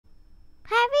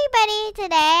everybody.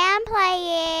 Today I'm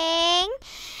playing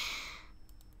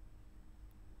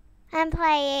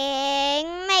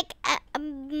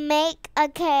make a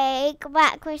cake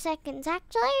backwards seconds.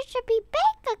 Actually, it should be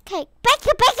bake a cake. Bake.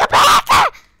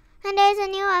 And there's a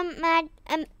new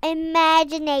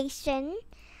imagination.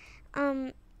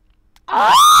 A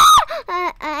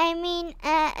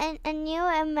new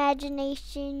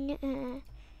imagination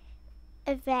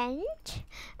event,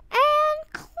 and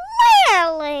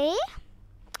clearly,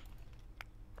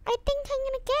 I think I'm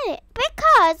gonna get it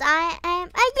because I am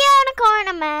a unicorn,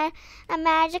 a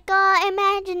magical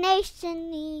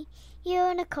imagination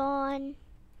unicorn.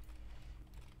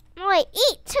 Wait,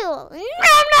 eat too. Nom.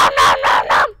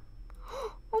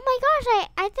 Oh my gosh,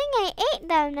 I think I ate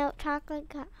the milk chocolate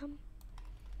gum.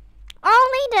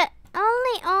 Only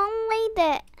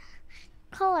the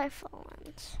colorful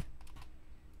ones.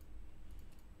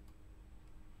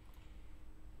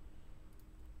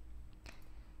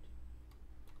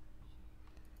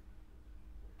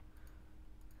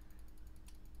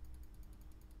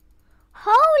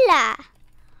 Hola.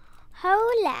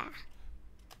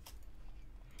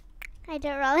 I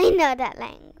don't really know that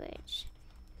language.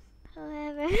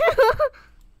 However,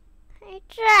 I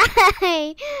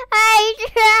try.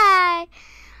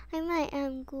 I might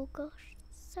Google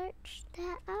search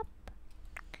that up.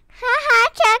 Haha,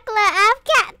 chocolate, I've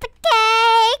got the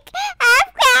cake.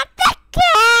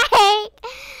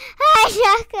 Hi,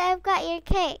 chocolate, I've got your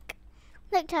cake.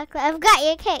 Look, chocolate, I've got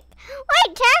your cake.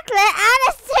 Wait, chocolate,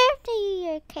 I'll serve to you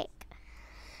your cake.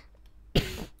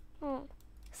 Oh,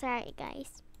 sorry,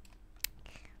 guys.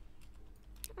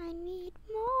 I need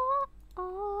more.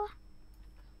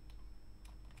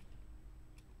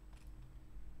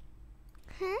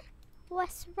 Huh?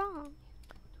 What's wrong?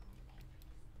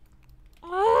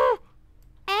 Oh,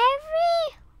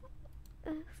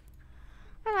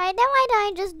 Alright, then why don't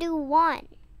I just do one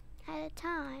at a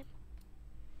time?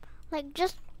 Like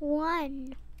just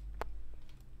one.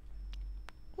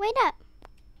 Wait up.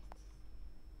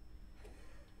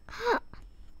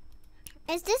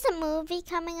 Is this a movie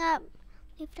coming up?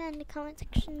 Leave that in the comment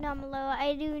section down below.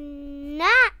 I do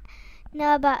not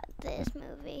know about this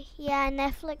movie. Yeah,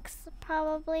 Netflix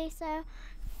probably, so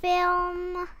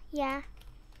film, yeah.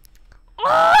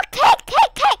 Oh, cake!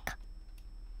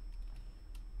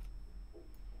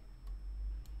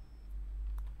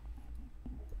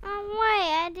 Oh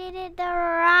wait, I did it the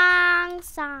wrong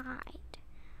side.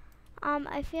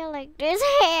 I feel like there's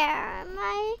hair in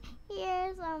my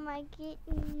ears. Oh my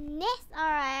goodness.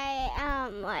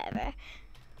 Alright, whatever.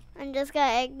 I'm just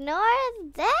gonna ignore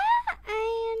that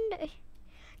and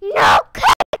no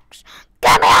cakes!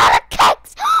 Get me all the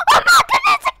cakes! Oh my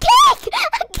goodness, a cake!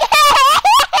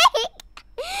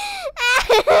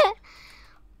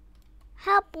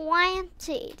 Help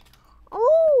wanted.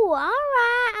 Oh,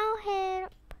 alright, I'll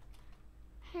help.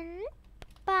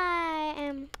 Bye.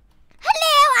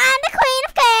 Hello, I'm the queen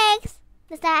of cakes.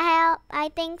 Does that help? I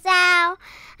think so.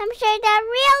 I'm sure they're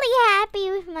really happy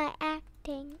with my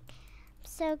acting. I'm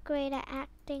so great at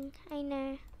acting, I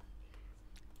know.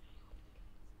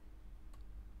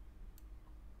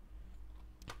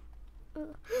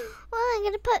 Ooh. Well, I'm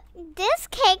gonna put this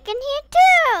cake in here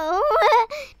too.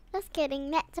 Just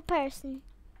kidding, that's a person.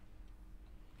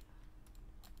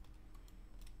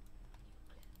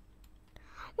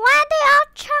 Why are they all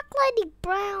chocolatey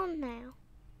brown now?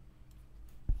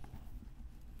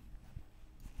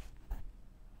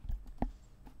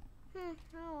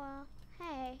 Oh well.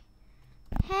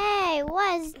 Hey,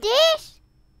 what's this?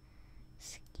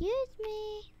 Excuse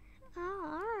me. Oh,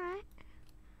 alright.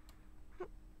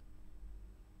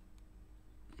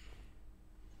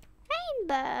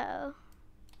 Rainbow.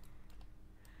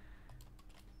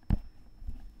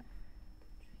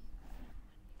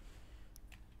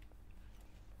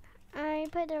 I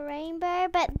put a rainbow,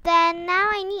 but then now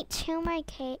I need 2 more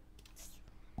cakes.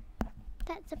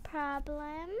 That's a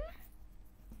problem.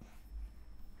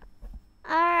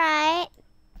 Alright,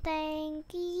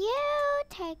 thank you.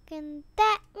 Taking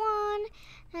that one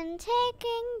and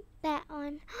taking that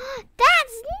one.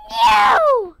 That's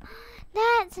new!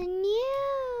 That's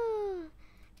new!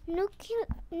 Nuclear.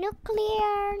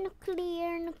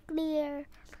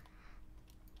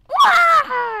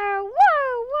 Whoa!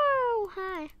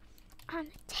 Hi. I'm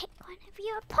gonna take one of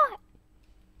you apart.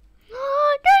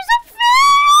 Oh, there's a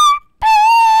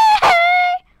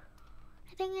fairy!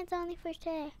 I think it's only for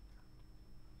today.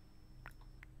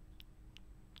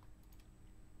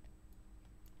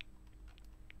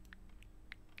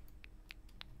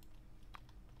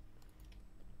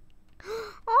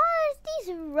 Oh, there's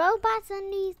these robots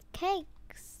and these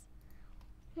cakes.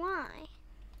 Why?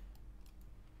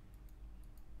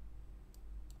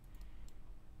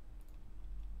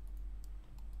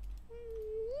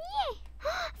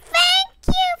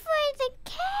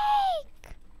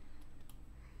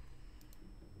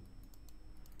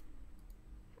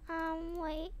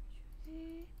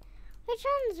 Which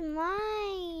one's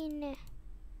mine?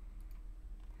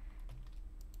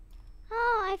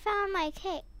 Oh, I found my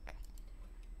cake.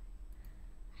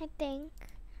 I think.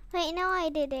 Wait, no, I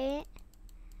didn't.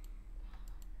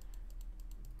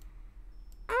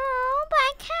 Oh, but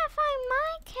I can't find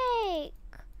my cake.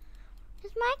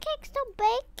 Is my cake still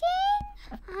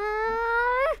baking?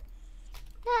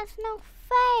 That's no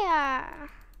fair.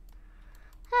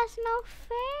 That's no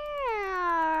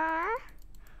fair.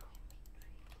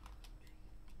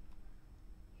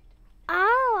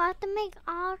 Oh, I have to make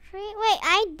all three. Wait,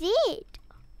 I did.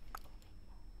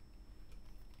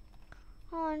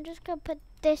 Oh, I'm just gonna put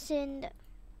this in the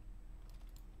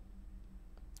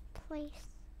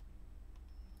place.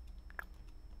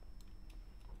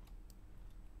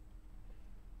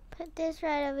 Put this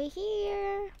right over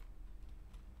here.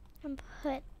 And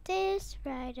put this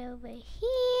right over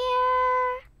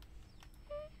here.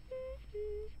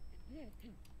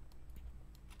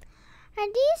 Are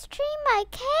these three my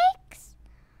cakes?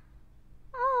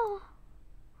 Oh.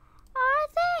 Are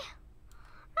they?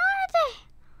 Are they?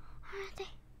 Are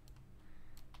they?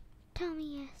 Tell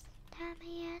me yes. Tell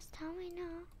me yes. Tell me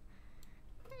no.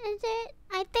 Is it?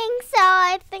 I think so.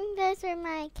 I think those are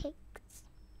my cakes.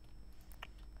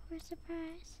 For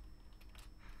surprise.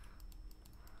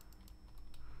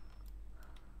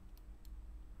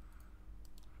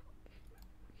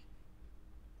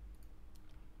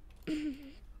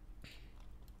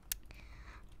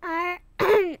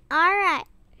 Alright.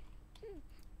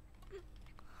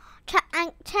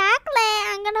 Chocolate,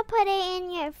 I'm gonna put it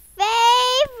in your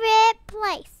favorite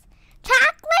place.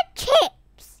 Chocolate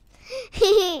chips.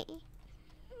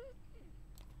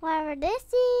 Whatever this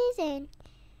is, and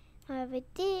whatever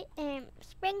this, and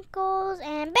sprinkles,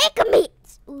 and bacon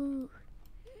bits. Ooh.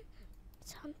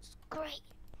 Sounds great.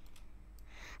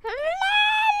 La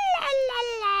la la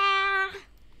la.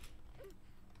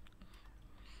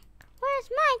 Where's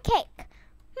my cake?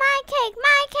 My cake,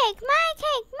 my cake, my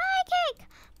cake, my cake.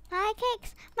 My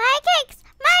cakes, my cakes,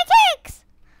 my cakes.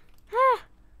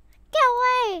 Get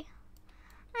away.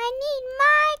 I need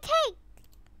my cake.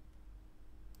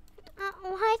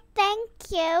 Why, thank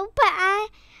you, but I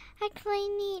actually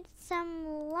need some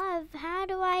love. How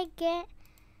do I get,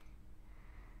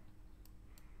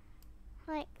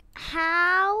 like,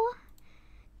 how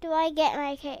do I get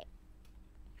my cake?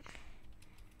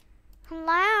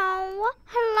 Hello?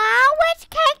 Hello? Which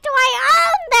cake do I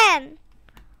own then?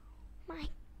 My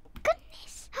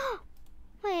goodness.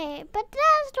 Wait, but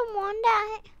that's the one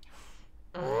that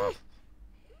wait,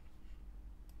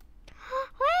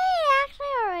 it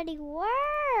actually already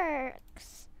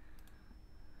works.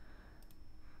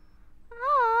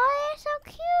 Oh, they're so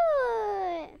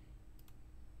cute.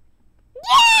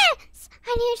 Yes! I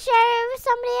need to share it with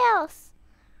somebody else.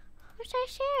 Who should I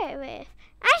share it with?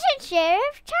 I should share it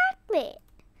with Chocolate.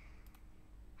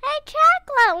 Hey,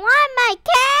 Chocolate, want my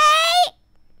cake?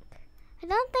 I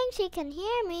don't think she can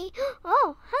hear me.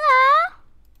 Oh, hello.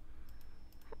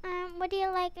 Would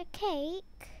you like a cake?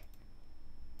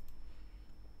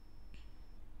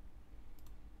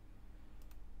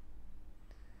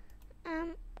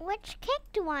 Which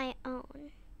cake do I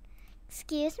own?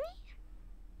 Excuse me?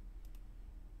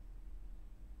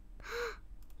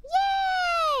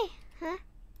 Yay! Huh?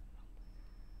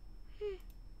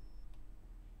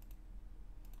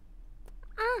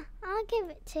 I'll give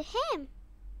it to him.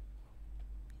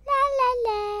 La la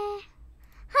la.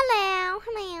 Hello,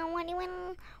 hello. What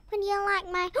do you like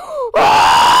my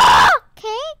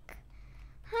cake?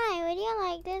 Hi, would you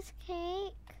like this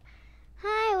cake?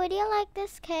 Hi, would you like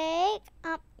this cake?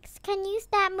 Can you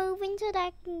stop moving so that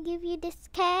I can give you this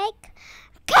cake?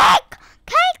 Cake!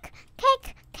 Cake!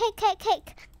 Cake! Cake! Cake!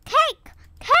 Cake! Cake!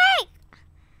 Cake!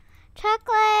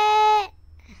 Chocolate!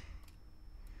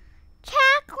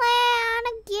 Chocolate! I'm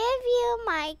gonna give you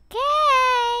my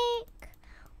cake!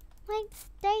 Wait,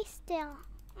 stay still.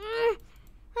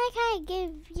 Why can't I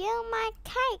give you my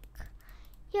cake?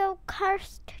 You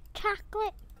cursed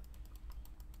chocolate.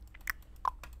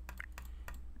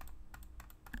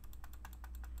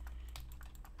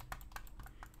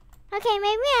 Okay,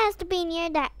 maybe it has to be near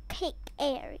that cake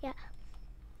area.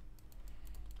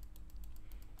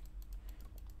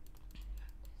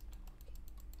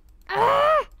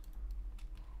 Why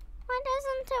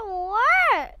doesn't it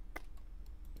work?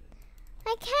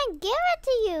 I can't give it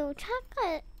to you,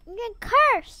 Chocolate. You're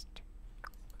cursed.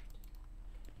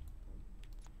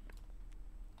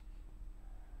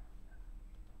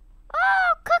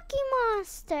 Oh, Cookie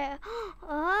Monster.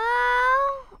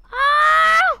 Oh.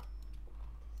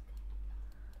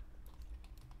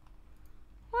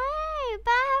 Wait,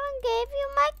 but I haven't gave you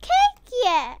my cake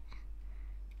yet.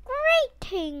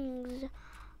 Greetings.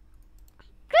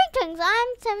 Darlings, I'm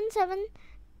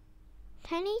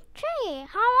 7723.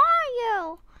 How are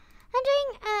you? I'm doing,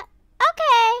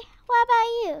 okay. What about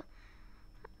you?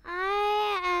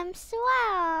 I am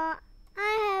swell.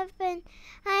 I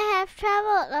have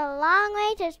traveled a long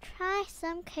way to try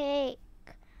some cake.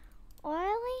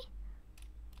 Oily?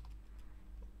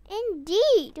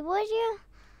 Indeed.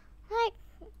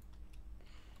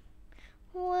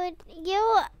 Would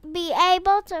you be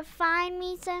able to find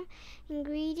me some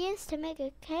ingredients to make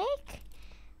a cake?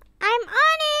 I'm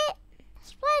on it.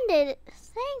 Splendid.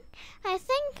 I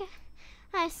think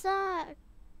I saw a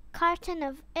carton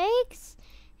of eggs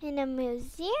in a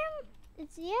museum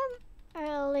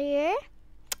earlier.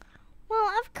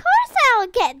 Well, of course I'll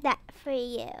get that for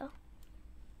you.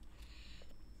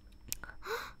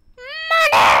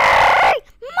 Money!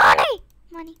 Money!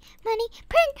 Money! Money!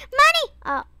 Print money!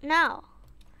 Oh, no.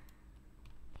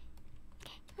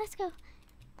 Okay, let's go.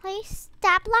 Please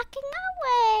stop blocking our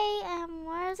way.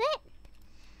 Where is it?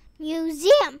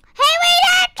 Museum. Hey,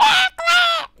 waiter!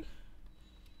 Chocolate!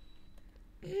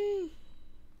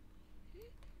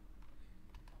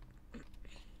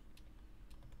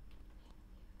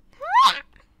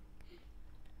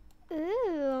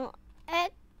 Ooh, a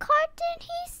carton,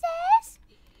 he says?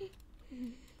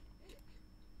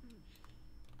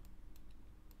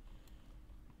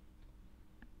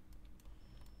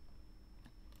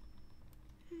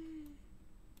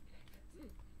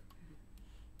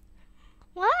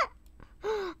 What?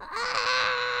 Oh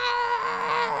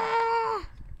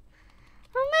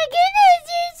my goodness,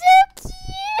 you're so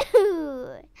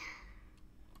cute!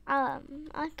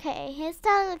 Okay, his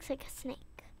dog looks like a snake.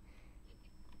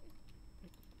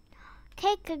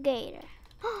 Cake-a-gator.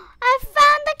 I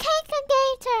found the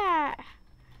cake-a-gator!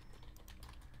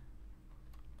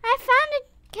 I found a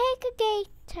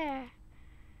cake-a-gator.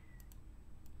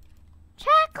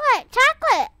 Chocolate!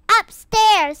 Chocolate!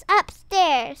 Upstairs!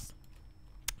 Upstairs!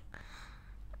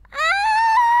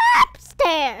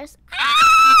 Upstairs!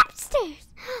 Upstairs!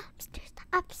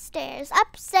 Upstairs! Upstairs!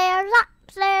 Upstairs!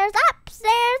 Upstairs!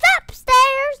 Upstairs!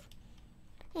 Upstairs!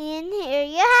 And here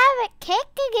you have it,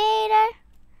 cake-a-gator.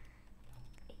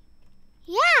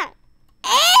 Yeah,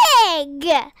 egg!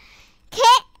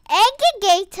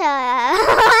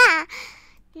 Egg-a-gator!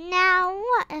 Now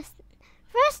what is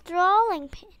first rolling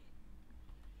pin?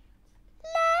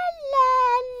 La la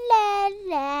la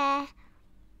la.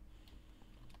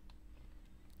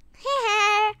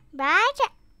 Bye.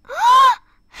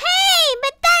 Hey,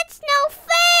 but that's no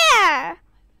fair!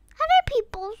 Other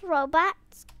people's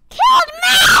robots killed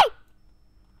me!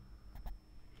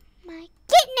 My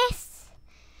goodness!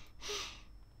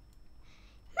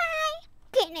 My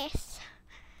goodness!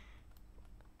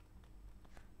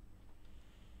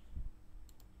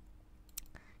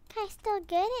 Can I still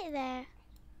get it there?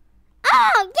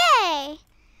 Oh, yay!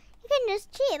 You can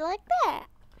just cheat like that.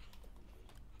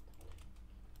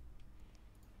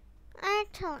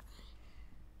 Actually,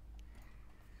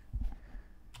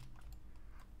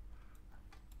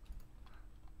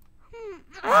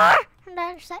 the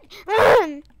other side.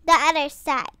 The other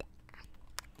side.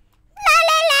 La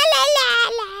la la la la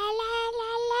la la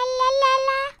la la la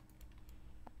la.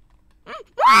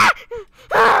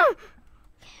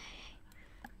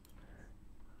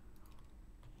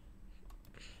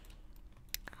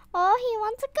 Oh, he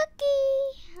wants a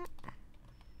cookie.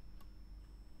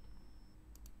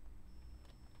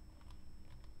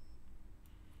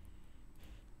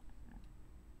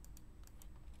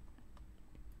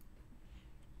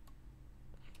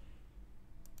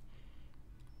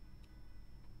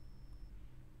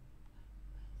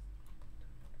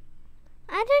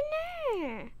 I don't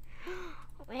know.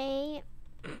 Wait.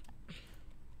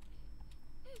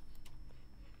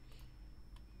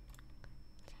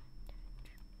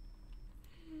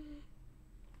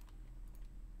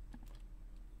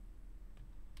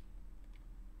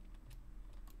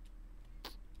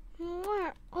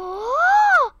 More.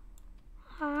 Oh!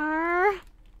 Are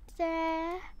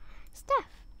the stuff.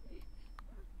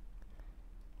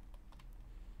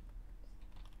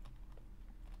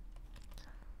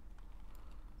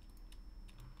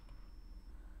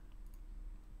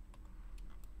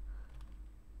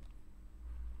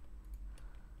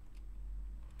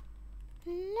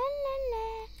 La la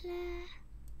la la.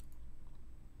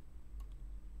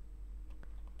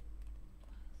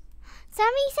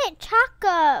 Somebody said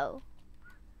Choco.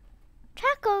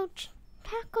 Chocolate.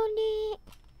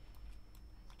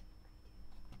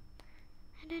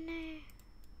 I don't know.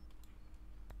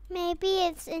 Maybe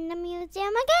it's in the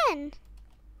museum again.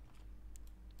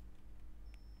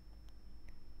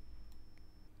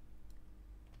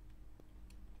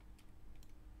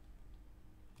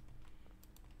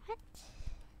 What?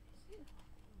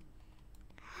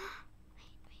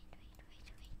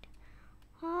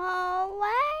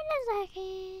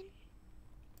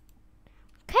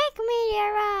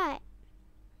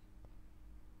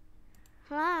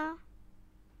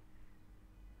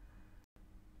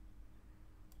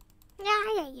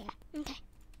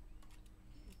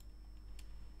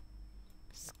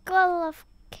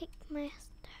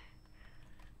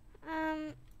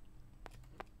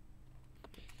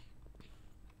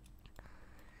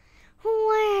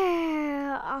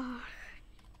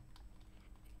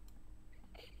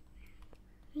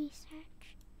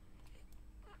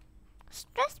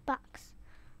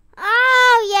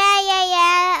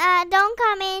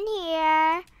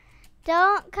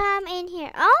 Don't come in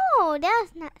here. Oh,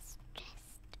 that's not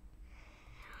stressed.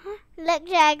 Look,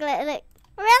 Chocolate, look.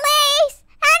 Release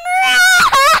and run!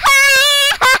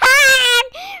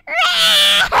 Run! Run!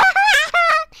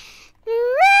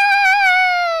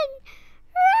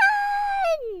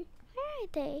 Run! Where are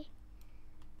they?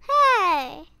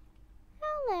 Hey!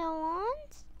 Hello,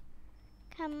 ones.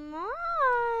 Come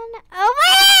on. Oh,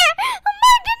 where? Oh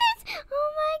my goodness! Oh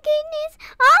my goodness!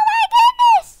 Oh my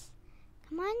goodness!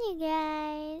 Come on, you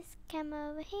guys. Come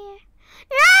over here.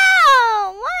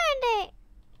 No! Why are they?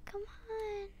 Come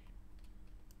on.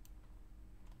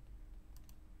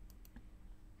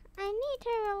 I need to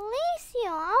release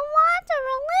you. I want to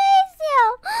release you.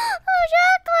 Oh,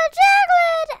 Chocolate,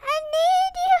 Chocolate! I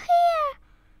need you here.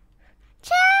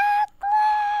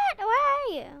 Chocolate! Where are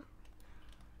you?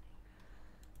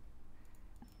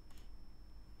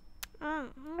 Oh,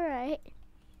 alright.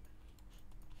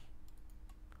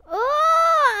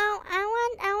 Oh, I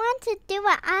want to do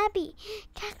an obby.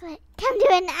 Chocolate, come do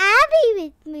an obby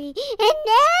with me. An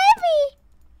obby.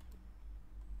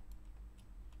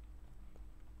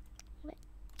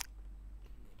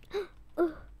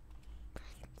 Ooh,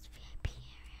 there's a VIP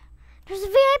area. There's a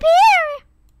VIP area.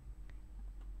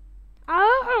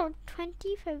 Oh,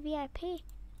 20 for VIP.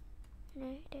 No,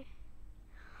 there.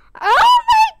 Oh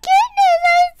my goodness!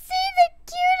 I see the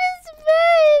cutest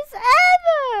face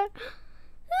ever.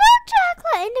 Look,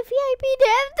 Chocolate, in the VIP they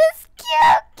have this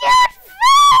cute face.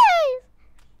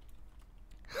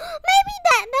 Maybe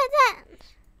that.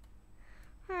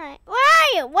 All right, where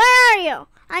are you? Where are you?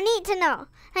 I need to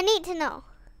know.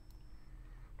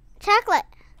 Chocolate.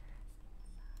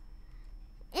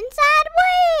 Inside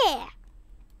where?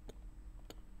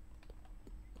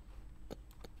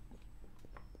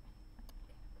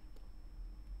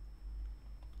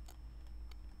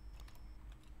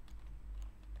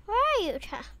 Where are you,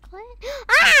 Chocolate?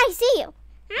 Ah, I see you.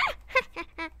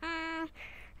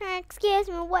 Excuse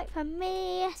me, wait for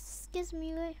me. Excuse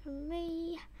me, wait for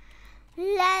me.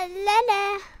 La la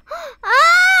la.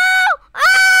 Oh!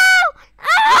 Oh!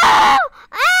 Oh!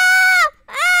 Oh!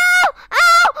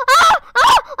 Oh! Oh!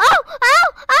 Oh! Oh!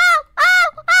 Oh!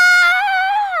 Oh!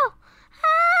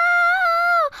 Oh!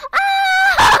 Oh!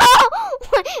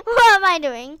 What am I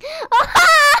doing? Wait!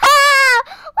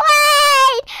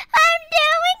 I'm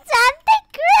doing something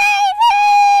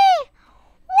crazy!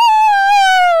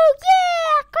 Woo!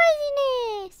 Yeah!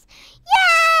 Craziness!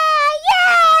 Yeah!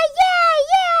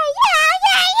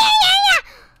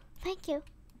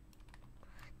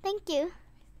 Thank you.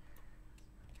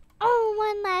 Oh,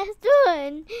 one last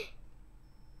one.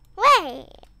 Wait,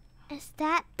 is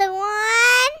that the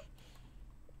one?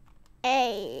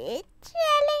 It's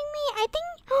telling me. I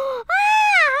think. Ah!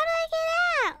 How do I get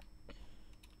out?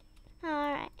 All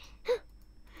right.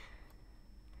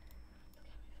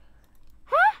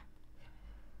 Huh?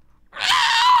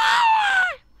 Ah!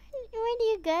 Where do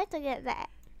you go to get that?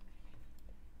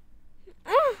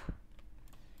 Oh,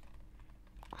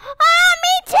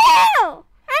 me too!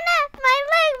 And my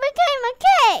leg became a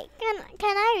cake.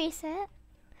 Can I reset?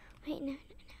 Wait, no.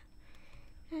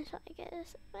 That's why I get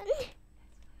this one.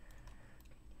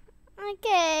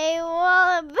 Okay,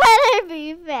 well, it better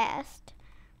be fast.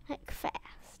 Like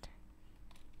fast.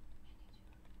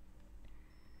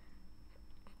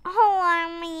 Hello,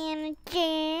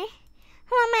 manager.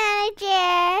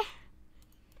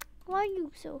 Why are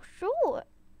you so short?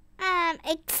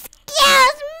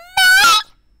 Excuse me!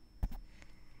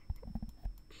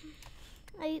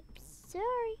 Oops,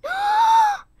 sorry.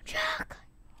 Chocolate!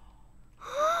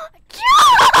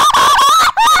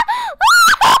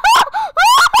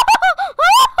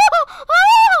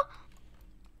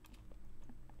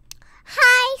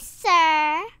 Hi,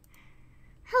 sir.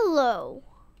 Hello.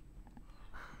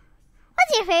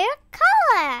 What's your favorite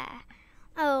color?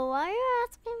 Oh, why are you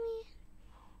asking me?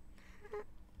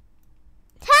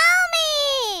 Tell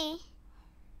me!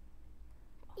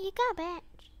 You got a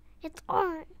badge. It's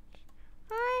orange.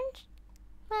 Orange?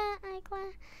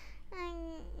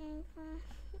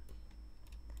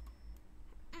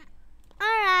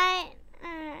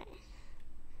 Alright.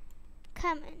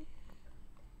 Coming.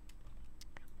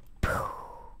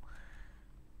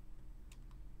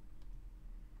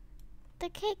 The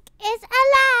cake is a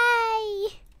lie!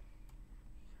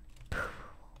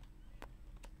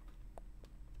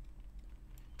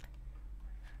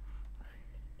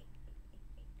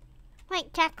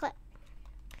 Wait, Chocolate.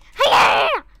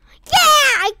 Yeah!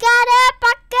 I got up!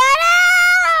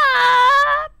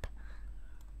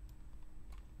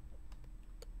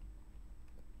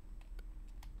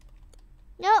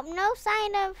 Nope, no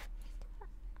sign of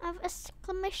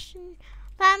exclamation,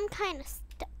 but I'm kind of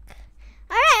stuck.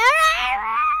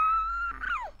 Alright.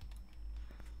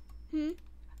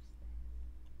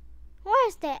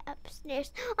 stay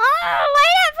upstairs. Oh,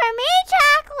 wait up for me,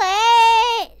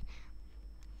 chocolate.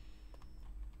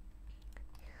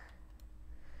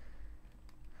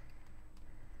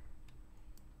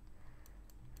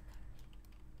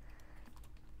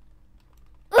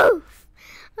 Oof!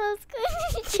 I was going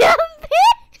to jump in.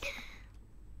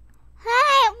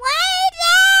 Hey, wait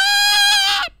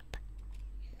up!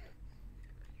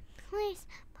 Please,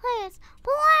 please,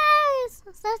 please.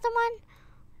 Is that the one?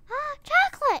 Oh,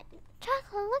 chocolate.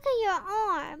 Chocolate, look at your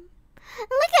arm.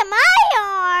 Look at my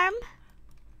arm.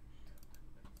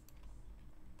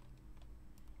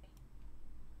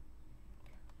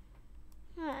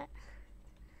 What?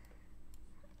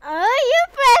 Oh, you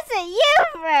press it. You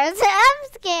press it. I'm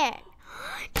scared.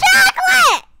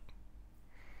 Chocolate!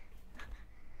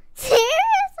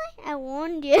 Seriously? I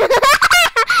warned you.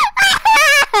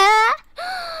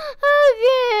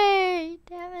 Okay.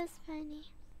 That was funny.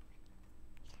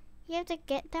 You have to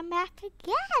get them back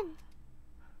again.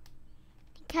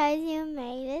 Because you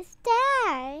made us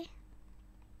die.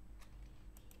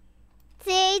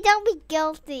 See, don't be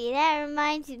guilty. That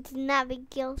reminds you to not be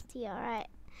guilty, alright?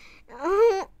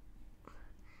 Oh,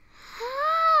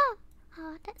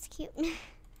 that's cute. La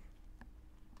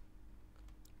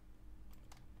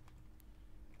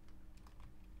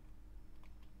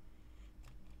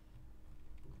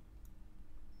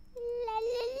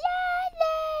la la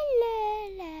la la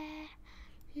la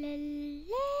la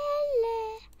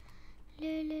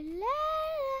la la la.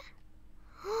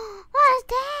 What's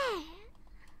that?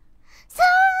 So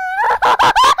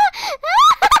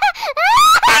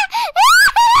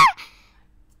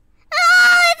oh,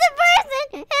 it's a person!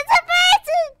 It's a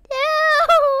person! No!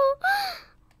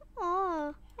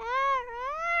 Oh.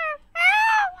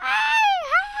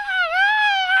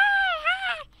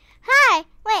 Hi!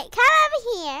 Wait, come over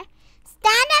here.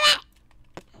 Stand up.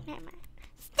 Never mind.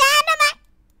 Stand up.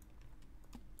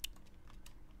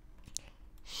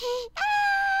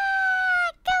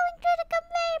 Going through the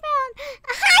conveyor belt.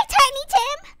 Hi, Tiny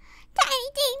Tim. Tiny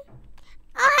Tim.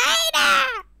 Oh, hey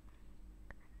there.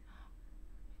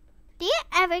 Do you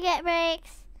ever get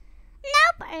breaks?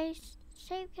 Nope, I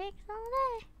shave cakes all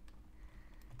day.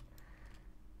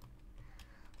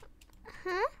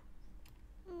 Huh?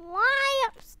 Why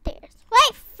upstairs?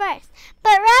 Wait first.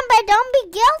 But remember, don't be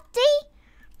guilty.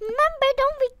 Remember,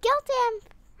 don't be guilty and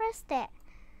press it.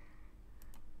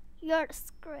 You're a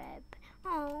scrib.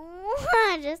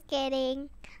 Oh, just kidding.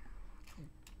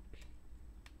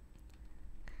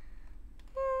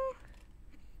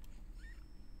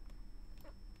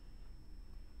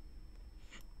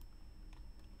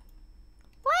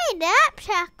 Wait up,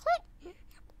 chocolate.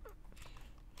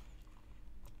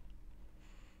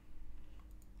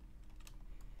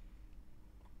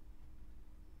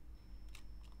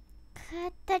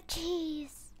 Cut the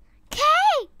cheese.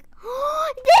 Cake!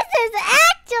 Oh, this is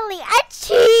actually a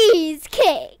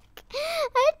cheesecake.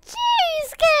 A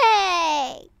cheesecake.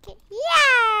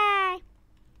 Yeah.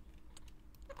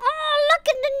 Oh, look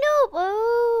at the noob.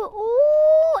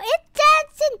 Ooh, it's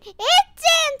dancing. It's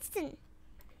dancing.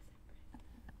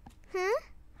 Huh?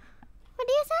 What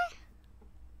do you say?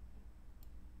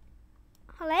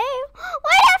 Hello?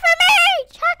 Wait up for me!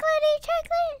 Chocolatey,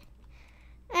 chocolate.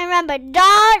 And remember,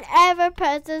 don't ever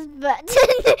press this button.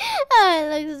 Oh, it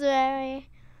looks very...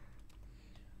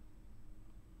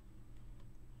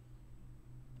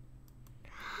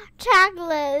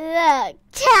 Chocolate, look.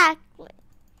 Chocolate.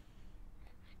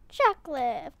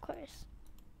 Chocolate, of course.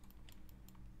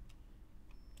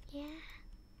 Yeah.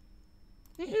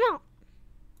 No.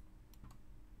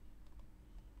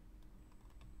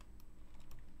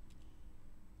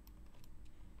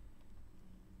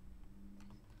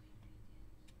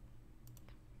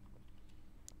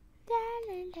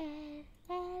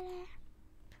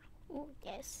 Oh,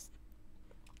 yes.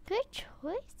 Good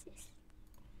choices.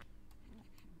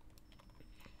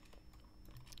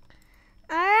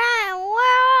 Alright,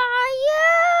 where are you?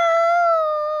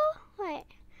 Wait,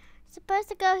 supposed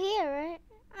to go here, right?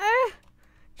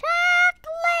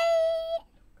 Chocolate!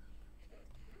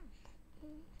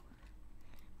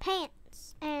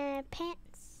 Pants, and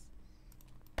pants.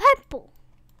 Purple.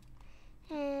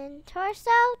 And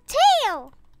torso,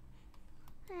 teal.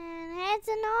 And heads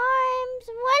and arms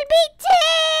will be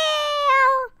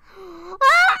tail.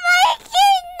 Oh my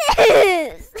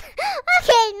goodness!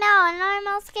 Okay, no, a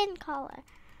normal skin color.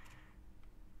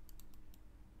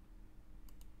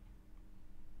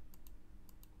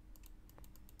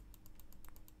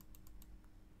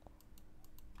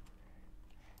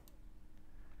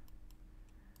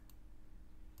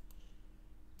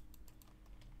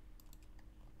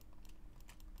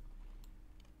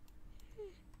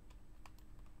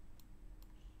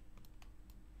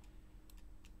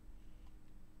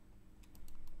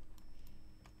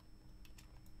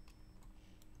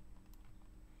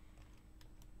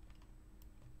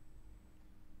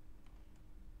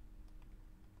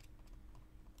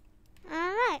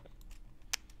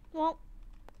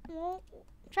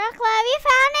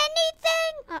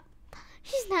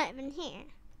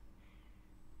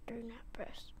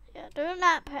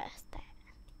 press that.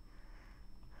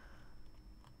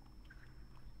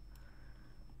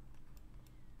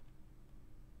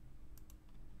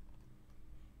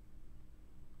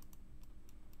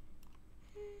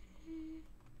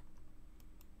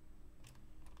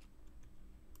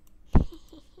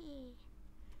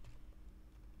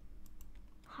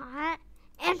 Hot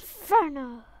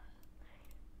Inferno.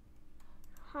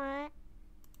 Hot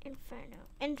Inferno.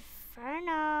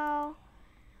 Inferno.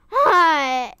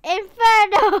 Hot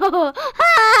Inferno.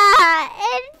 Hot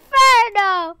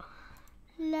Inferno.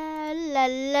 La la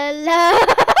la la.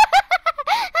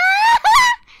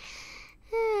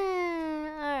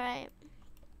 Alright.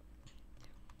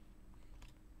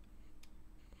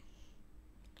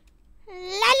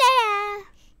 La la la.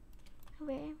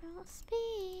 Variable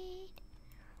speed.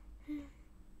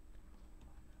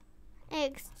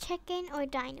 Eggs, chicken, or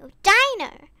dino?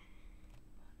 Dino!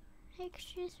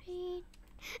 Extra speed.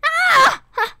 Ah!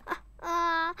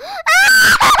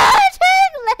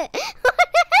 Chocolate! What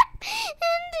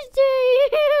happened to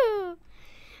you?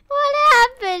 What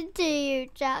happened to you,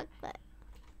 chocolate?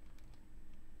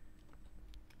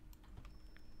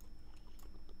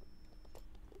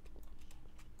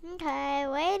 Okay,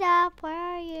 wait up. Where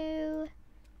are you?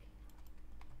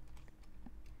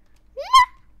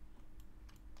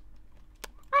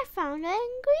 I found an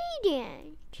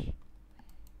ingredient.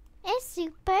 A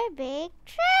super big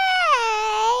tray.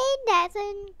 That's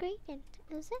an ingredient,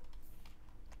 is it?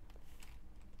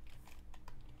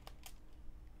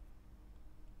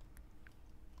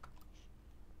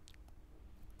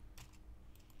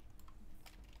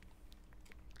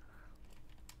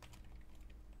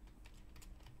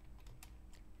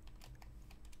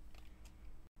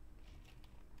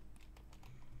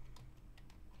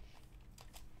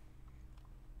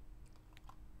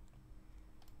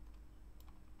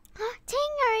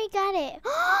 Ting already got it.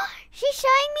 She's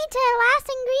showing me to the last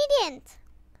ingredient.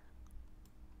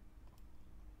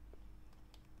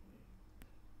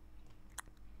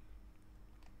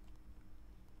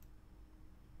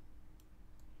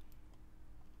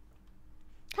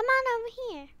 Come on over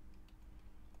here.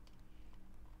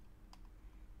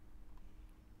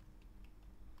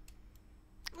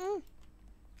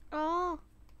 Oh.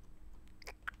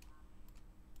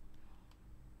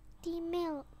 The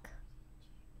milk.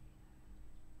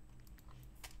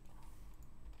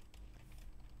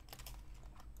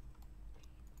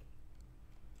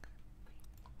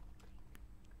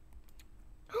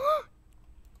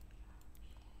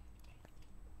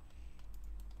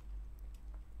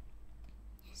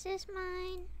 This is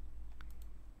mine.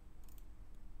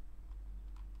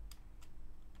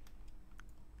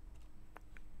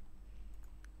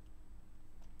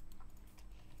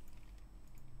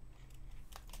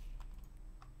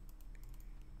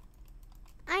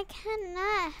 I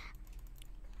cannot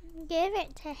give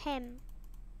it to him.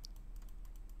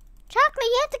 Chocolate,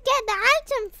 you have to get the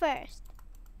item first.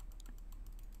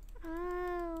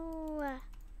 Oh.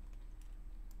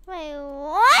 Wait,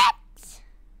 what?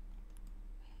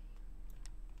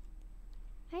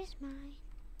 Where's mine?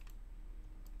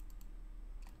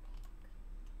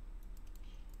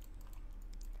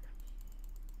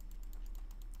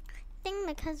 I think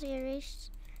because we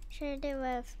shared it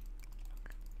with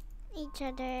each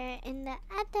other in the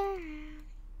other room.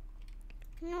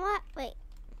 You know what? Wait.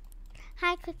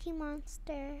 Hi, Cookie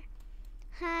Monster.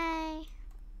 Hi.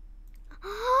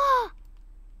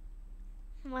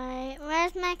 Wait,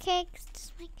 where's my cake? Is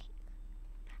this my cake?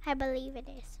 I believe it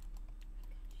is.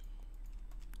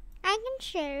 I can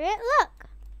share it. Look.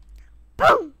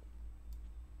 Boom.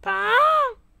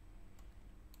 Boom.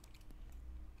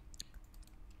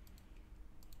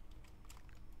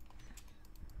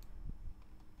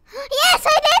 Yes,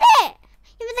 I did it.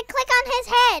 You have to click on his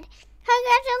head.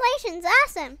 Congratulations.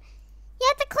 Awesome. You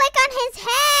have to click on his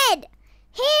head.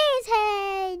 His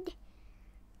head.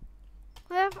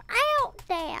 We're out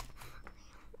there.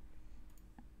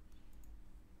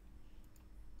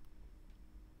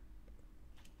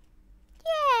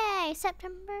 Yay!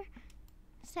 September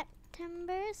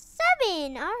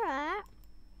 7. Alright.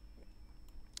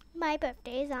 My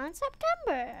birthday is on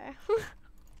September.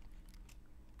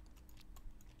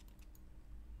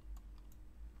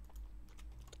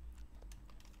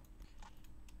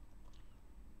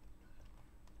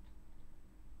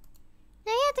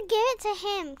 Now you have to give it to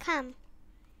him. Come.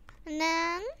 And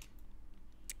then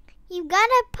you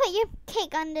gotta put your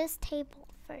cake on this table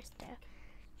first though.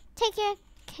 Take your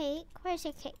cake. Where's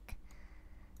your cake?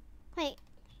 Wait.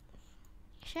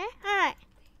 Sure? Alright.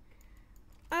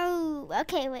 Oh,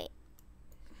 okay, wait.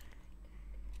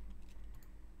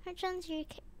 Which one's your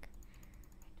cake?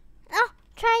 Oh,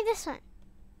 try this one.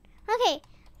 Okay,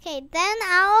 Okay, then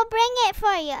I will bring it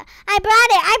for you. I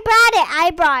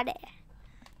brought it.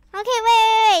 Okay,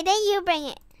 wait. Then you bring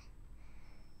it.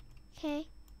 Okay.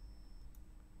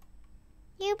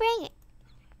 You bring it.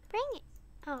 Bring it.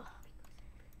 Oh.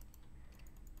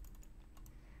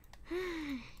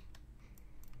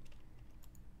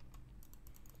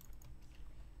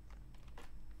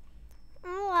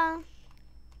 Oh well.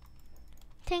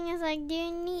 Thing is like, do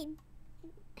you need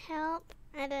help?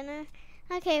 I don't know.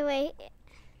 Okay, wait.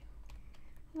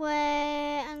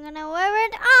 Wait, I'm gonna wear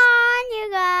it on,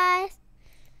 you guys.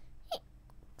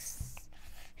 It's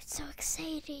so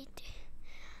excited.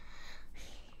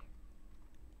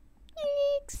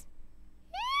 And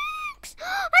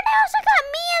I also got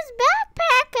Mia's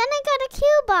backpack and I got a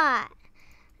Cubot.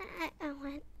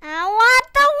 I want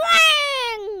the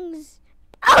wings.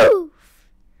 Oof.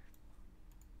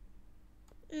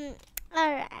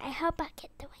 Alright, I hope I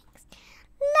get the wings.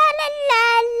 La la la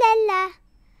la la.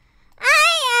 I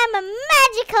am a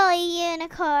magical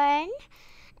unicorn.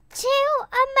 To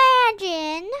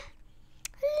imagine.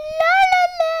 La la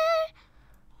la.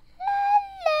 La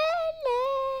la la.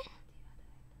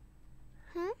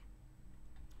 Huh?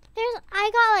 I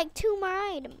got like 2 more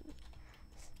items.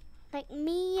 Like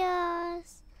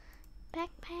Mia's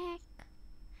backpack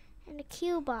and a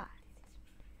Cubot.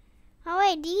 Oh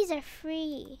wait, these are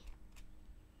free.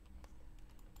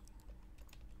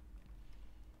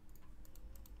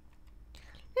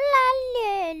 La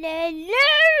la la la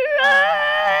la.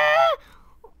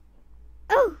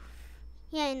 Oh,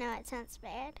 yeah, I know it sounds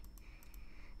bad.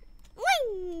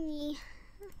 Whee!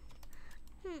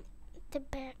 The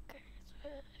backers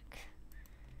work.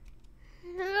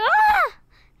 Ah!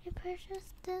 I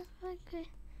purchased this one.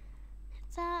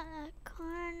 It's at a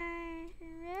corner.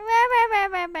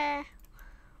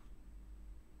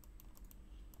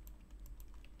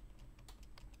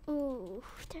 Ooh,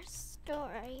 there's a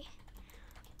story.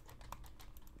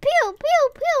 Pew, pew,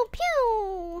 pew,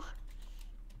 pew.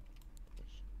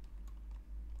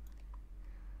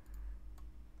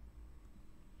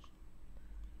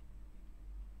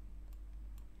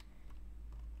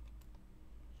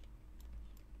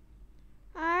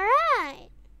 Alright.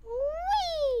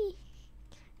 Whee!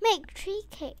 Make tree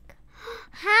cake.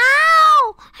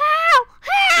 How?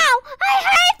 I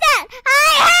heard that!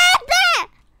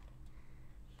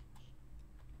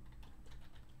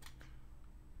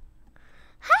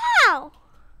 How?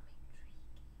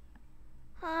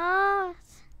 Oh,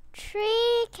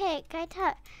 tree cake. I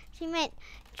thought she meant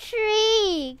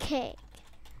tree cake.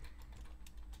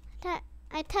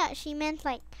 I thought she meant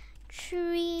like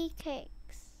tree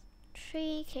cakes.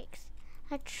 Tree cakes.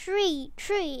 A tree.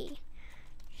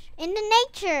 In the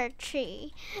nature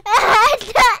tree.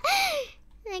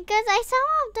 Because I saw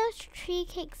all those tree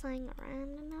cakes lying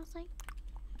around and I was like,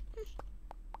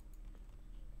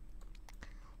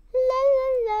 la la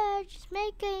la, just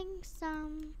making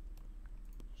some.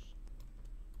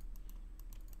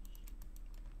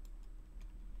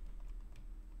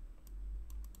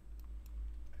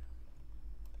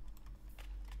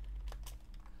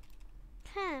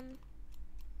 Come.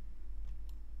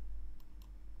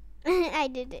 I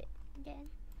did it again.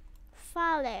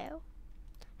 Follow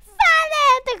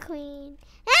the queen.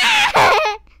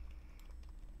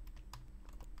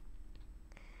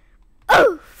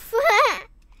 Oof.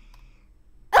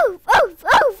 Oof, oof,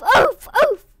 oof, oof,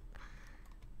 oof.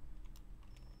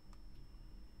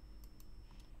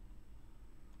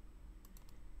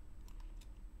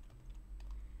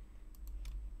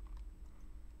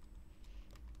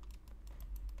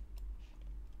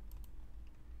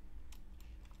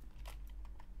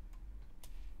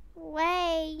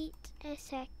 Wait a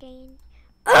second.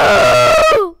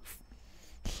 Oof.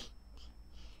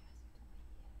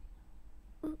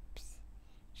 Oops.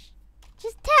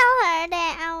 Just tell her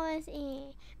that I was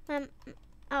in.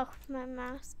 My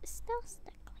mouse is still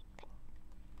stuck like that.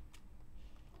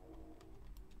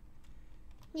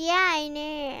 Yeah, I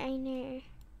know.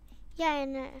 Yeah,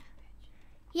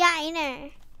 I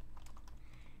know.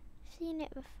 Seen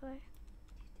it before.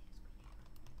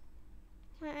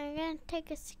 Well, I'm gonna take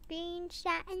a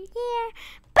screenshot in here.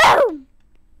 Boom!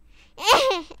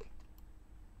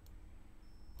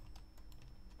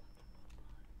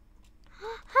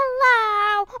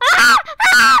 Hello!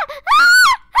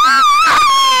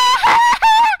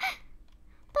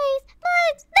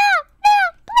 Please, no!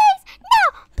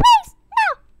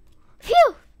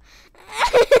 Phew!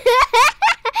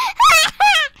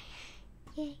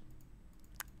 Yay.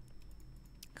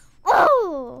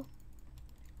 Oh!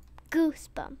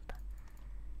 Goosebump.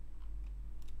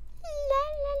 La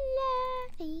la la,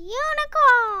 the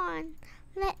unicorn.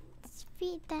 Let's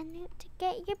feed that newt to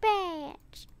get your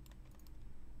badge.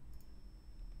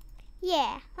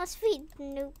 Yeah, let's feed the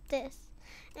noob this.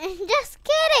 Just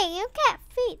kidding, you can't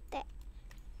feed that.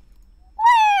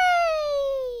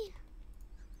 Whee!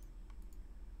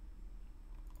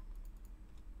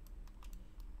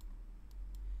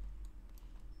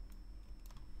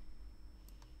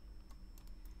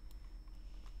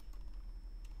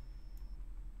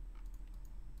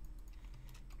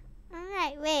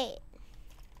 Alright, wait.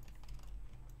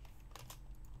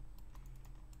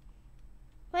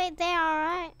 Wait there,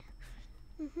 alright?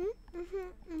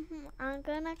 I'm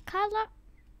gonna color.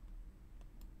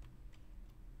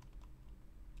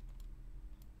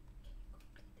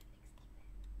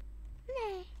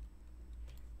 Okay.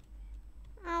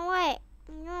 Oh, wait.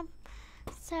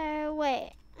 So,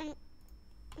 wait.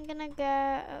 I'm gonna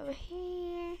go over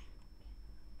here.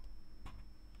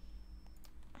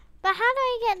 But how do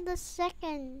I get the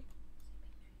second?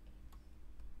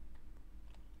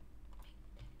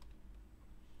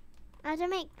 I have to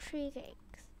make tree cakes.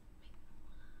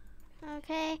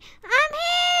 Okay. I'm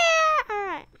here!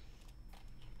 Alright.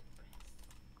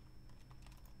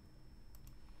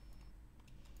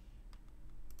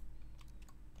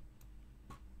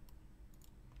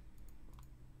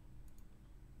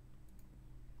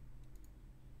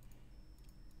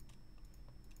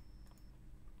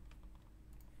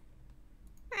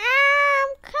 I'm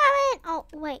coming! Oh,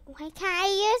 wait. Why can't I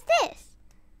use this?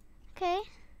 Okay.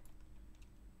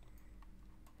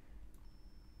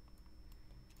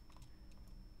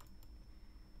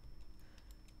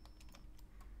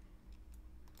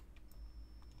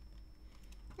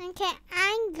 Okay,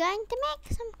 I'm going to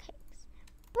make some cakes.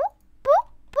 Boop, boop,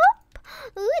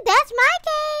 boop. Ooh, that's my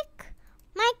cake.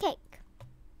 My cake.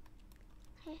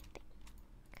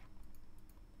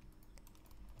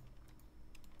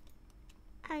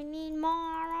 I need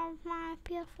more of my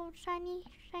beautiful, shiny,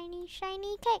 shiny,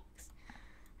 shiny cakes.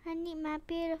 I need my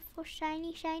beautiful,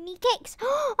 shiny, shiny cakes.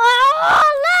 Oh,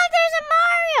 look, there's a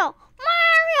Mario.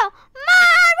 Mario,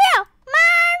 Mario,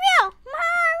 Mario,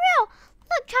 Mario.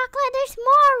 Look, Chocolate, there's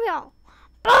Mario.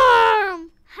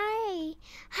 Boom. Hi.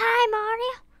 Hi,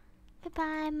 Mario.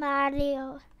 Goodbye,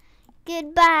 Mario.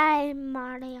 Goodbye,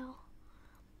 Mario.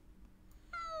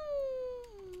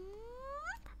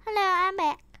 Hello, I'm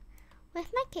back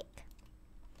with my cake.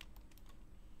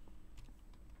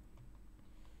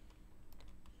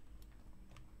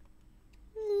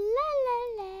 La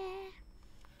la la.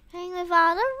 Playing with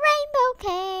all the rainbow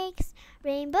cakes.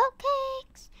 Rainbow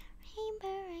cakes.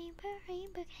 Rainbow, rainbow,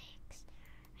 rainbow cakes.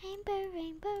 Rainbow,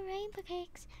 rainbow, rainbow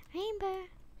cakes. Rainbow.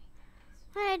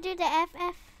 I want to do the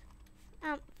FF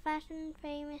fashion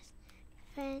famous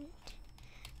event.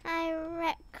 I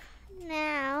wreck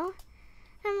now.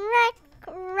 I'm wreck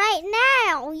right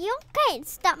now. You can't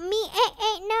stop me.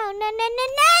 No, no, no, no,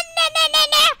 no, no, no, no,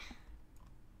 no.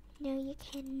 No, you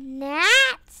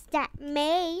cannot stop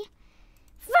me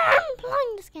from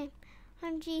playing this game.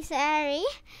 I'm sorry.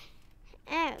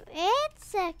 Oh,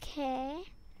 it's okay.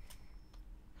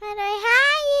 By the way,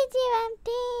 how you doing?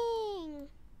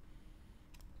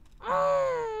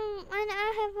 And I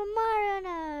have a Mario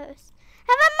nose.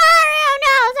 Have a Mario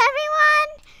nose, everyone!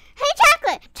 Hey,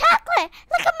 Chocolate! Chocolate!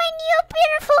 Look at my new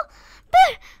beautiful...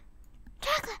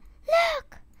 Chocolate, look!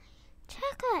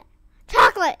 Chocolate!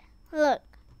 Chocolate! Look!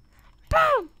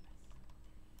 Boom!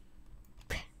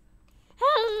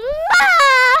 Hello!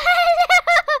 Hello!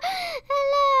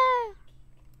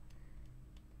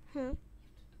 Hello!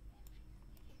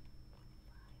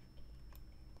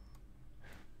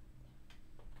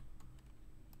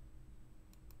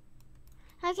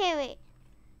 Okay, wait.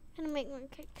 I'm gonna make more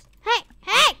cakes. Hey!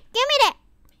 Hey! Give me that!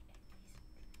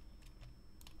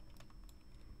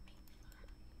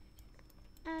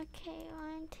 Okay,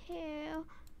 1, 2.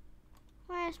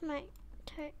 Where's my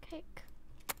tart cake?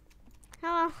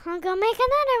 Oh, I'll go make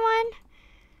another one.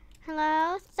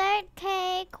 Hello, third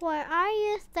cake. Where are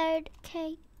you, third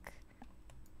cake?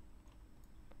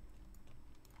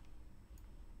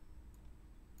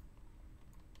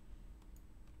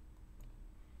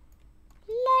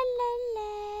 La la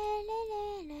la la la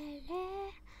la la.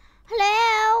 Hello,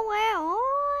 where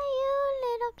are you,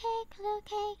 little cake, little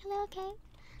cake, little cake,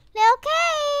 little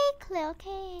cake, little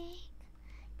cake,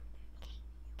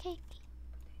 cake.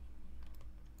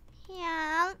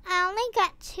 Yeah, I only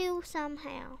got 2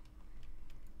 somehow.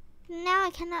 Now I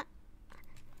cannot.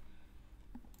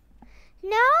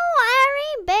 No,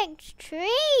 I already baked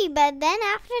 3, but then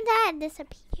after that it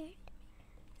disappeared.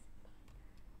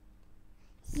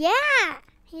 Yeah,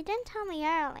 he didn't tell me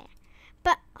earlier.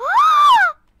 But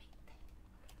oh!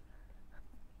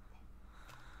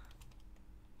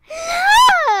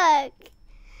 Look!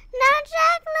 Now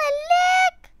Chocolate,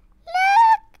 look!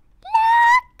 Look!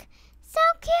 Look! So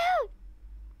cute!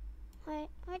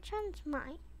 Which one's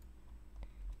mine?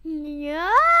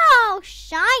 No,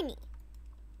 shiny.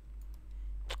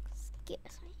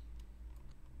 Excuse me.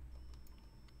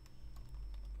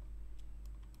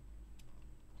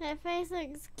 My face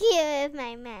looks cute with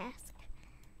my mask.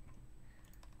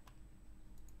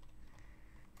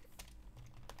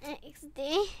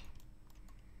 XD.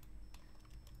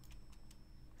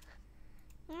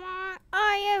 Where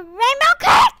are your rainbow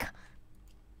cake?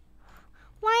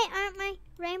 Why aren't my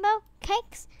rainbow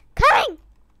cakes coming?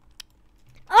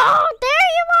 Oh, there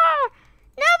you are!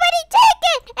 Nobody take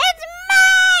it! It's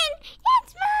mine!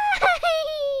 It's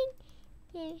mine!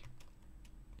 Yay.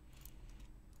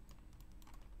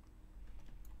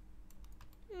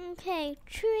 Okay,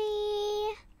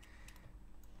 tree.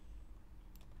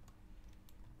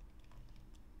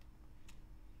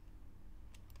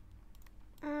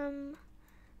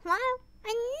 Hello? I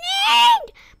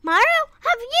need Mario.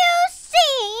 Have you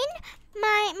seen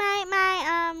my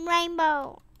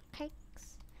rainbow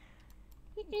cakes?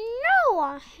 No,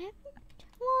 I haven't.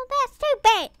 Well, that's too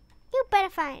bad. You better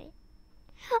find it.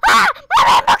 Ah, my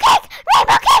rainbow cake!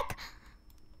 Rainbow cake!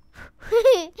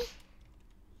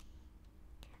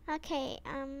 Okay,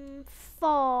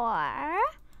 4.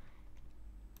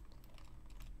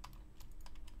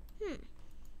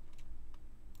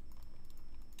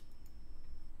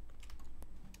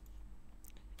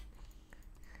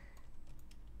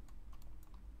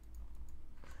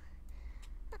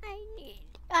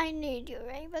 I need your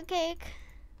rainbow cake.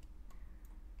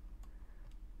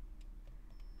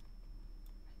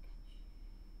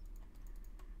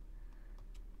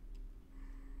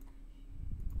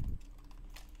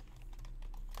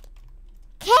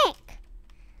 Cake!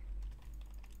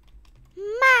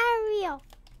 Mario!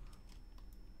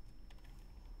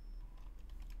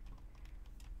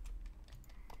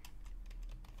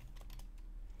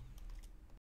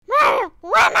 Mario,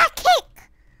 where's my cake?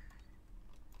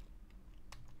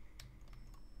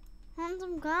 Want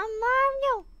some gum,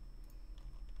 Mario?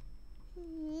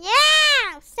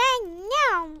 No! Say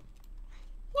no!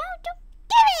 No, don't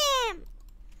give him!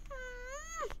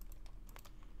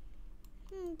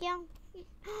 Don't.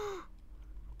 Ah!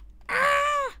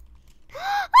 Ah!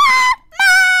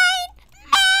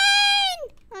 Mine!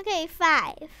 Okay,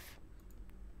 5.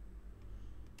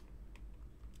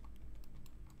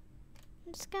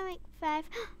 I'm just gonna make 5.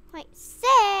 Wait,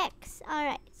 6!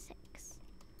 Alright, 6.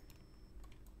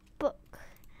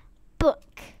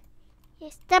 Book.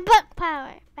 Yes, the book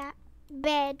power.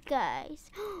 Bad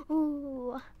guys.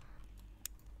 Ooh.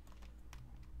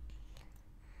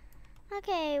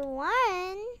 Okay, 1,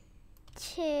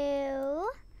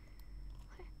 2.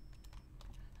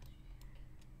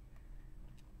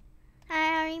 I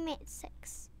already made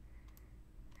 6.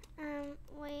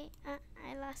 Wait,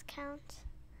 I lost count.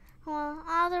 Well,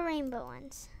 all the rainbow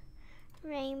ones.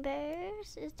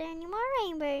 Rainbows. Is there any more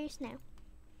rainbows? No.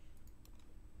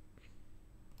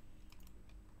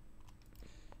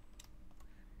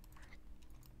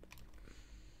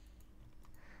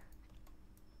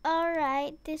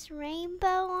 Alright, this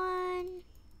rainbow one.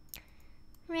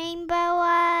 Rainbow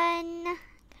one.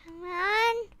 Come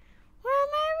on. Where are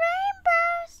my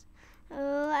rainbows?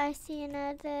 Oh, I see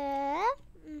another.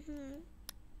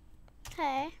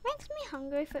 Okay, makes me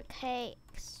hungry for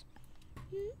cakes.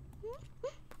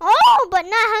 Oh, but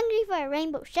not hungry for a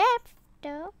rainbow chef,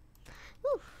 though.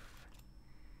 Oof.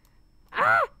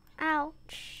 Ah,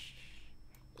 ouch.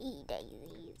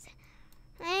 Daisies.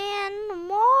 And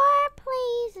more,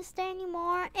 please. Is there any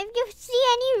more? If you see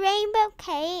any rainbow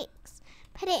cakes,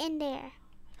 put it in there.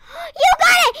 You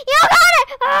got it! You got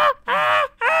it!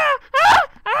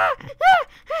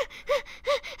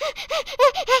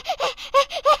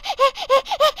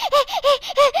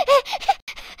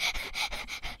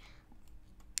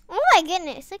 Oh my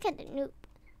goodness, look at the noob.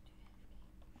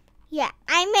 Yeah,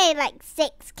 I made like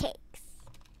 6 cakes.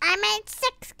 I made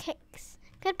 6 cakes.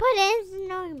 Could put it as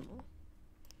normal.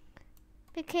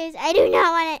 Because I do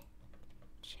not want it.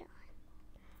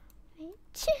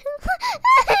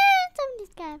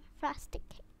 Somebody's got a frosted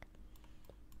cake.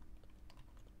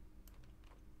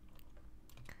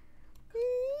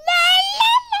 La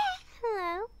la la.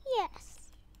 Hello.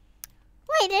 Yes.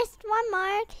 Wait, there's one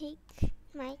more cake.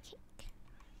 My cake.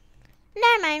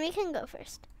 Never mind. We can go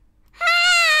first.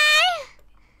 Hi.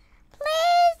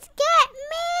 Please get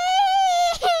me.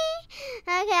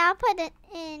 Okay, I'll put it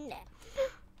in there.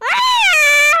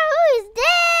 Ah, who is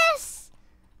this?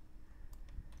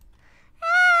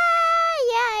 Ah,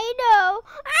 yeah, I know.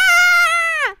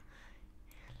 Ah!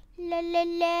 La la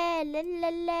la la la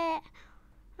la.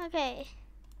 Okay.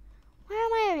 Where are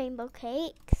my rainbow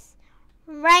cakes?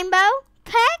 Rainbow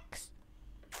cakes?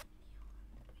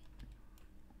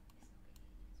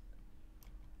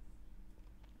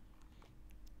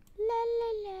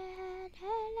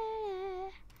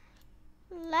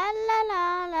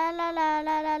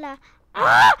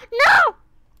 Oh, no!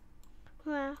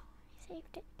 Well, I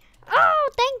saved it. Oh,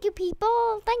 thank you,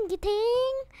 people. Thank you,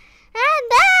 Ting.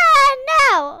 And then,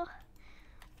 no.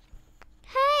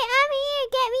 Hey, I'm here.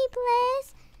 Get me,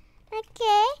 please.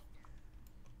 Okay.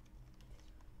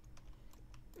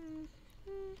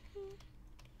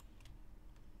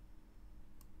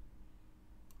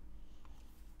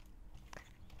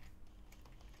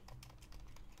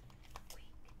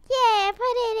 Yeah,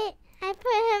 I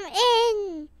put him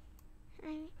in.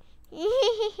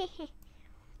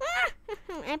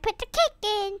 I put the cake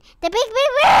in. The big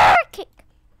cake.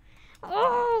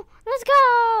 Oh, let's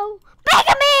go. Big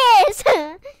miss.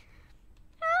 Oh,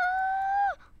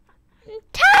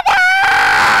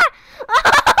 ta-da!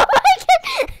 Oh my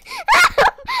goodness. Oh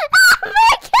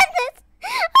my goodness.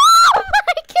 Oh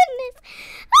my goodness.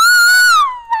 Oh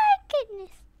my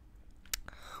goodness.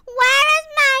 Where is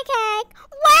my cake?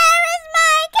 Where is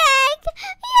my cake?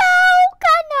 You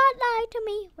cannot lie to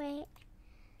me. Wait.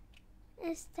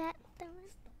 Is that the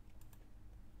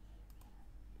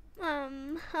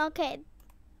okay.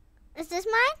 Is this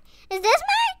mine? Is this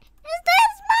mine? Is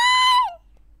this mine?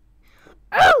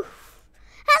 Oof!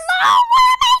 Hello,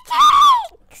 where are my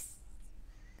cakes?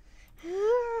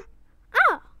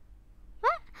 Oh.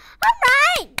 What?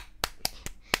 Alright.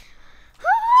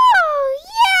 Oh,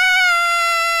 yay!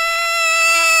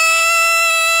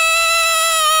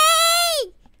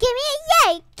 Give me a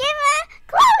yay! Give me a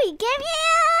Chloe! Give me a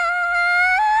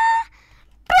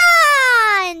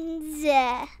bronze!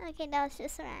 Okay, that was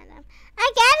just random.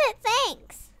 I get it,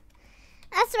 thanks.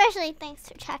 Especially thanks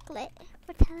to Chocolate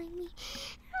for telling me.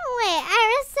 Oh, wait, I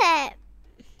reset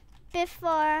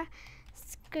before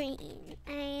screen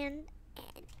and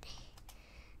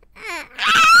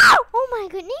ow! Oh my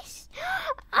goodness.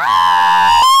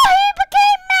 Oh, he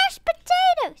became mashed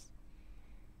potatoes.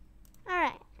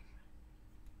 Alright.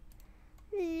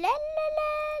 La la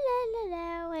la la la la.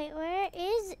 Wait, where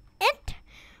is it?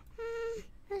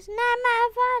 That's not my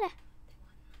father.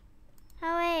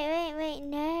 Oh, wait,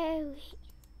 no.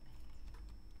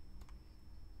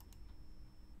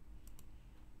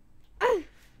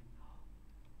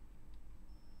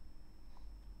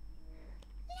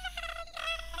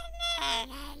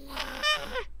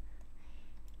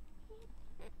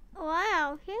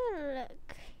 Wow, you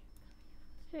look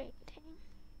great.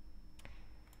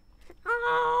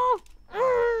 Oh!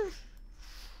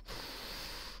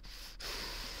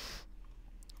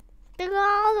 They go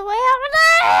all the way over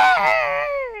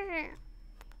there!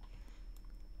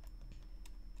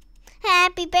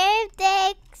 Happy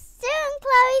birthday, soon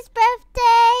Chloe's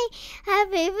birthday!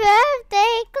 Happy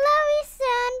birthday, Chloe's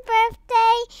soon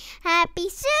birthday! Happy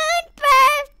soon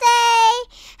birthday!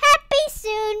 Happy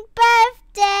soon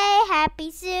birthday!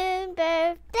 Happy soon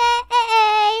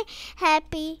birthday!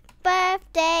 Happy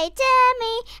birthday to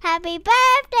me! Happy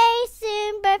birthday,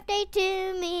 soon birthday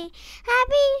to me!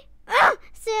 Happy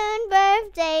soon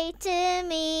birthday to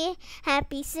me!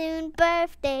 Happy soon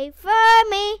birthday for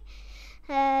me!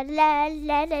 La la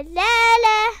la la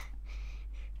la.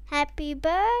 Happy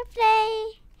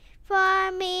birthday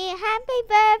for me. Happy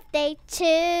birthday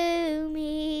to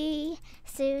me.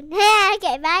 Soon.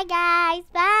 Okay, bye guys.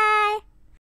 Bye.